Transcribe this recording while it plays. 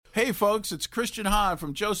Hey, folks, it's Christian Hahn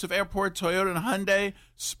from Joseph Airport Toyota and Hyundai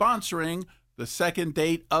sponsoring the Second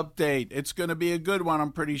Date Update. It's going to be a good one,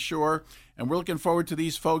 I'm pretty sure. And we're looking forward to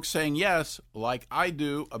these folks saying yes, like I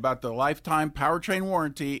do, about the lifetime powertrain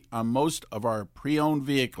warranty on most of our pre-owned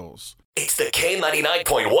vehicles. It's the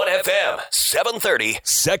K99.1 FM, 730,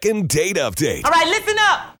 Second Date Update. All right, listen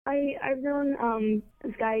up. I've known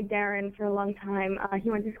this guy Darren for a long time.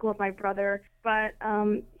 He went to school with my brother, but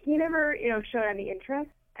he never, showed any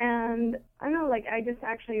interest. And I don't know, I just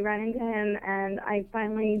actually ran into him, and I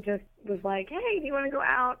finally just was like, hey, do you want to go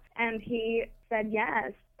out? And he said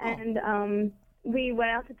yes. And we went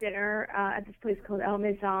out to dinner at this place called El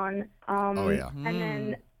Maison. And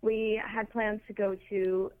then we had plans to go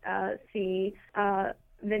to see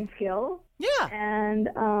Vince Gill. Yeah. And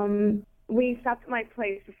we stopped at my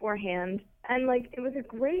place beforehand. And, it was a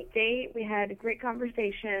great date. We had a great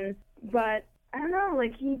conversation. But I don't know,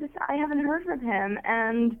 I haven't heard from him.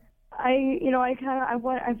 And I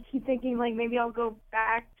keep thinking, maybe I'll go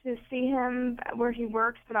back to see him where he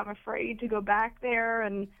works, but I'm afraid to go back there.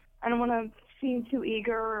 And I don't want to seem too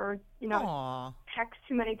eager or, Aww. text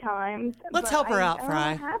too many times. Let's help her out,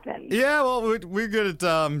 Fry. What happened? Yeah, well, we're good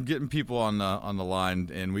at getting people on the line,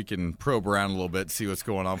 and we can probe around a little bit, see what's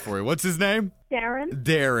going on for you. What's his name? Darren.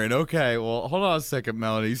 Darren. Okay, well, hold on a second,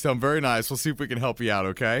 Melanie. You sound very nice. We'll see if we can help you out,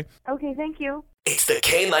 okay? Okay, thank you. It's the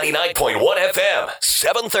K99.1 FM,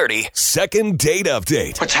 730, Second Date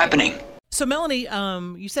Update. What's happening? So, Melanie,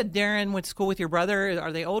 you said Darren went to school with your brother.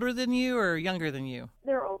 Are they older than you or younger than you?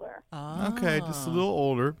 They're older. Oh. Okay, just a little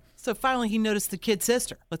older. So finally he noticed the kid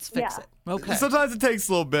sister. Let's fix it. Okay. Sometimes it takes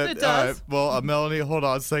a little bit. It does. All right. Well, Melanie, hold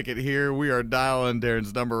on a second here. We are dialing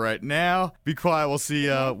Darren's number right now. Be quiet. We'll see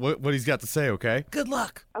what he's got to say, okay? Good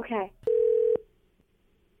luck. Okay.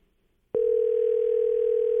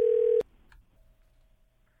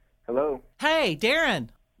 Hello. Hey, Darren.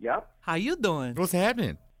 Yep. How you doing? What's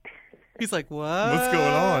happening? He's like, what? What's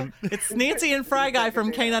going on? It's Nancy and Fry Guy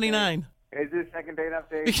from K99. Is this Second Date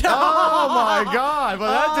Update? Oh, my God. Well,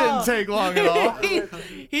 that didn't take long at all.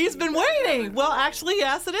 He's been waiting. Well, actually,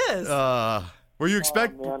 yes, it is. Were you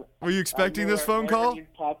expecting this phone call?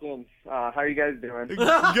 How are you guys doing?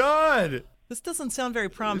 Good. This doesn't sound very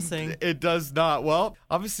promising. It does not. Well,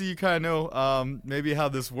 obviously you kind of know maybe how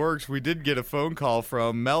this works. We did get a phone call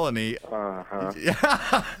from Melanie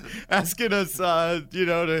asking us,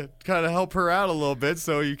 to kind of help her out a little bit.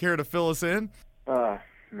 So you care to fill us in?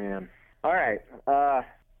 Man. All right.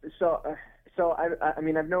 So I've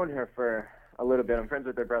known her for a little bit. I'm friends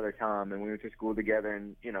with her brother Tom, and we went to school together.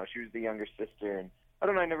 And she was the younger sister. And I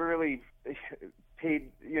don't know. I never really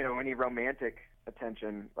paid any romantic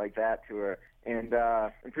attention like that to her. And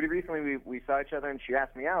pretty recently we saw each other, and she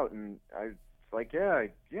asked me out, and I was like, yeah,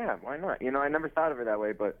 why not? I never thought of her that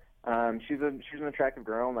way, but she's an attractive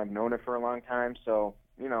girl, and I've known her for a long time, so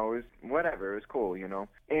it was whatever. It was cool,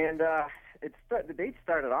 And the date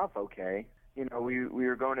started off okay. We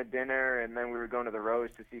were going to dinner, and then we were going to the Rose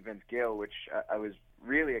to see Vince Gill, which I was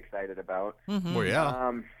really excited about. Mm-hmm. Well,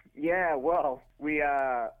 yeah. Yeah, well, we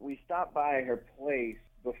stopped by her place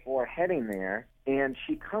before heading there, and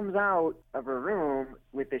she comes out of her room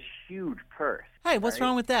with this huge purse. Hey, what's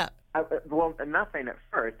wrong with that? Well, nothing at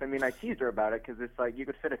first. I mean, I teased her about it because it's like you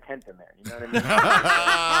could fit a tent in there. You know what I mean?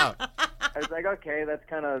 I was like, okay, that's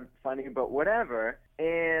kind of funny, but whatever.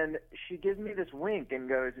 And she gives me this wink and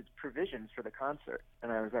goes, it's provisions for the concert.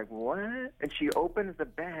 And I was like, what? And she opens the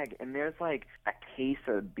bag, and there's like a case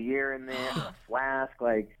of beer in there, a flask,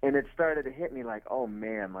 and it started to hit me like, oh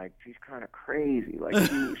man, she's kind of crazy.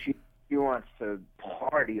 She wants to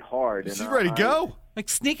party hard. She's ready to go. Like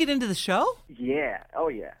sneak it into the show? Yeah. Oh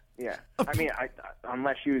yeah. Yeah. I mean,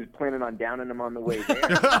 unless she was planning on downing them on the way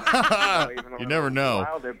there. You never know.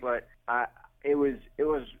 Wilder, but it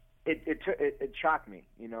shocked me.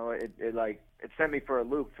 It sent me for a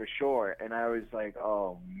loop for sure, and I was like,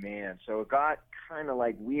 oh man. So it got kind of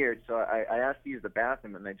weird. So I asked to use the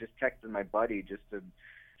bathroom, and I just texted my buddy just to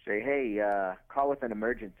say, hey, call with an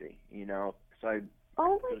emergency. So I.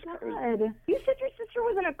 Oh my God! You said your sister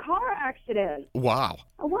was in a car accident. Wow.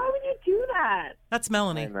 Why would you do that? That's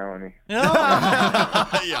Melanie. Hey, Melanie. Yeah,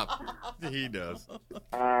 he does.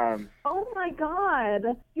 Oh my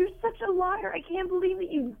God! You're such a liar. I can't believe that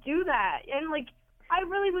you do that. And I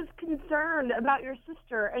really was concerned about your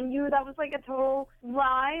sister, and that was a total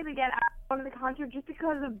lie to get out of the concert just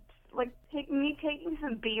because of me taking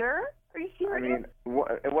some beer. Are you serious? I mean,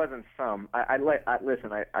 it wasn't some.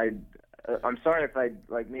 Listen. I'm sorry if I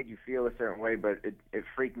made you feel a certain way, but it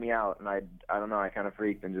freaked me out, and I don't know, I kind of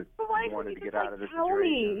freaked and just But why wanted to couldn't you get just out of the tell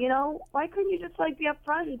situation. me? You know, why couldn't you just be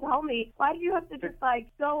upfront and tell me? Why do you have to just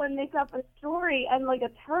go and make up a story and a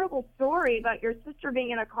terrible story about your sister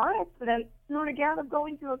being in a car accident in order to get out of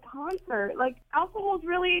going to a concert? Alcohol is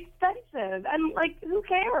really expensive, and who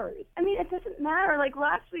cares? I mean, it doesn't matter.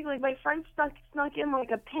 Last week, my friend snuck in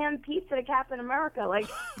a pan pizza to Captain America.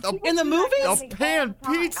 In the movies? A pan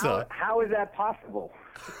pizza. How is that possible?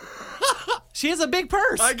 She has a big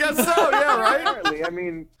purse. I guess so. Yeah, right. Apparently, I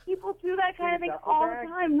mean, People do that kind of thing duffel all bag?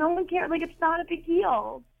 the time. No one cares. It's not a big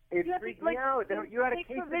deal. it You have to, freaked me out. You had a make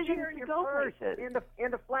case of provisions beer in to your go purse places.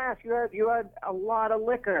 and a flask. You had a lot of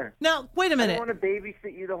liquor. Now, wait a I minute. don't want to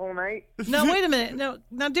babysit you the whole night. No, wait a minute. No,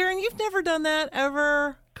 now, Darren, you've never done that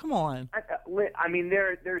ever. Come on. I mean,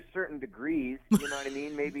 there's certain degrees. You know what I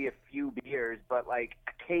mean? Maybe a few beers, but a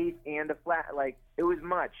case and a flat. It was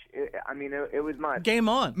much. It was much. Game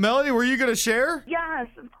on. Melody, were you gonna share? Yes,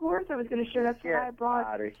 of course I was going to share. That's why I Get brought,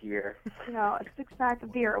 out of here. a six-pack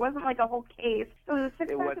of beer. It wasn't a whole case. It was a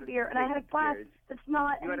six-pack wasn't of beer, and I had a six glass beers. that's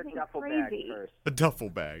not You had a anything duffel crazy. bag first. A duffel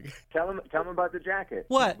bag. Tell him about the jacket.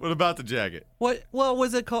 What? What about the jacket? What? Well,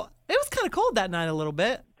 was it cold? It was kind of cold that night a little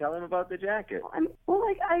bit. Tell him about the jacket.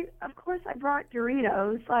 Of course I brought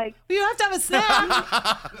Doritos. You have to have a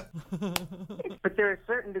snack. But there are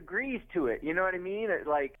certain degrees to it. You know what I mean?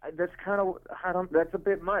 That's kind of that's a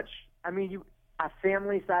bit much. I mean, a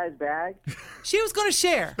family-sized bag. She was going to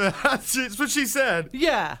share. That's what she said.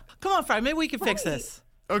 Yeah. Come on, Fry. Maybe we can fix this.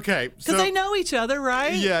 Okay. Because they know each other,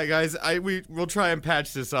 right? Yeah, guys, we'll try and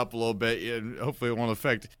patch this up a little bit, and hopefully it won't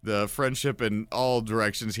affect the friendship in all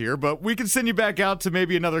directions here. But we can send you back out to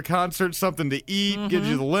maybe another concert, something to eat, give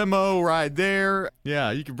you the limo ride there.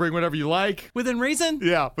 Yeah, you can bring whatever you like. Within reason?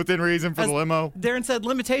 Yeah, within reason for the limo. Darren said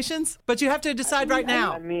limitations, but you have to decide right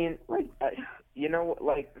now. I mean,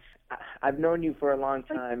 I've known you for a long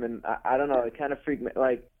time, and I don't know. It kind of freaked me.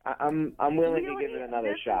 I'm willing to give it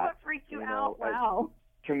another shot. This is what freaked you know, out. Wow.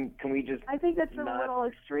 Can we just? I think that's a not- little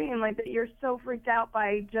extreme, that you're so freaked out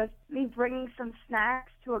by just me bringing some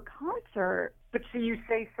snacks to a concert. But see, you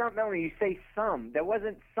say some. No, you say some. That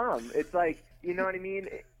wasn't some. It's you know what I mean?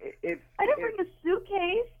 I didn't bring a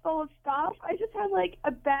suitcase full of stuff. I just had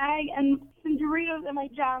a bag and some Doritos in my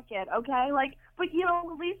jacket. Okay, but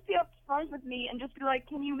at least be upfront with me and just be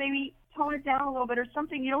can you maybe tone it down a little bit or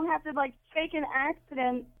something? You don't have to fake an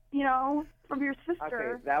accident, from your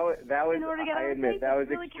sister. Okay, that was. in order to get I out of admit the that was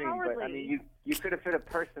really extreme. But I cowardly. mean, you could have fit a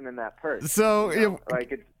person in that purse. So,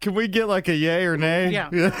 it's. can we get a yay or nay? Yeah.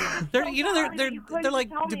 They're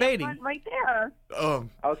debating. Right there.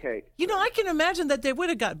 Okay. I can imagine that they would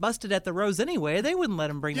have got busted at the Rose anyway. They wouldn't let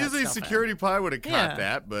them bring Usually that stuff security probably would have caught Yeah.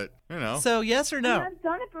 that, but, out. So yes or no? I've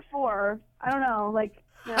done it before. I don't know.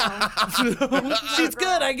 She's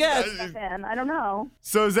good, I guess. I don't know.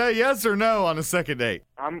 So is that yes or no on a second date?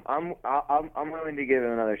 I'm willing to give it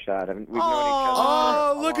another shot. We've known each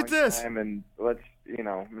Oh, other for a look long at this. time, and let's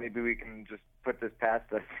maybe we can just put this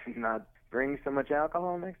past us and not bring so much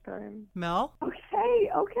alcohol next time. Mel? Okay.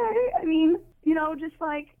 I mean, just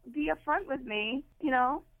be upfront with me.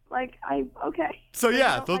 Okay. So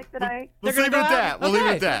yeah, Don't like that I- let's They're leave it gonna at go that. out? We'll leave it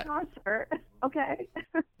Okay. at that. Concert. Okay.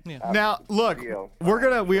 Now, look, Deal.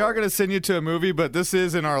 we are gonna send you to a movie, but this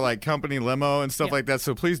is in our company limo and stuff Yeah. like that.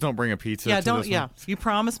 So please don't bring a pizza. Yeah, to don't. this Yeah, one. you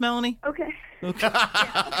promise, Melanie? Okay.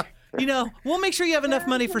 We'll make sure you have enough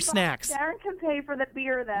money for snacks. Darren can pay for the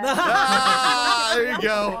beer then. Ah, there you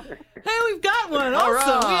go. Hey, we've got one. All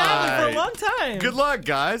Also, we have it for a right. long time. Good luck,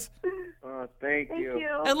 guys. Thank Thank you.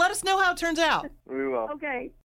 you. And let us know how it turns out. We will. Okay.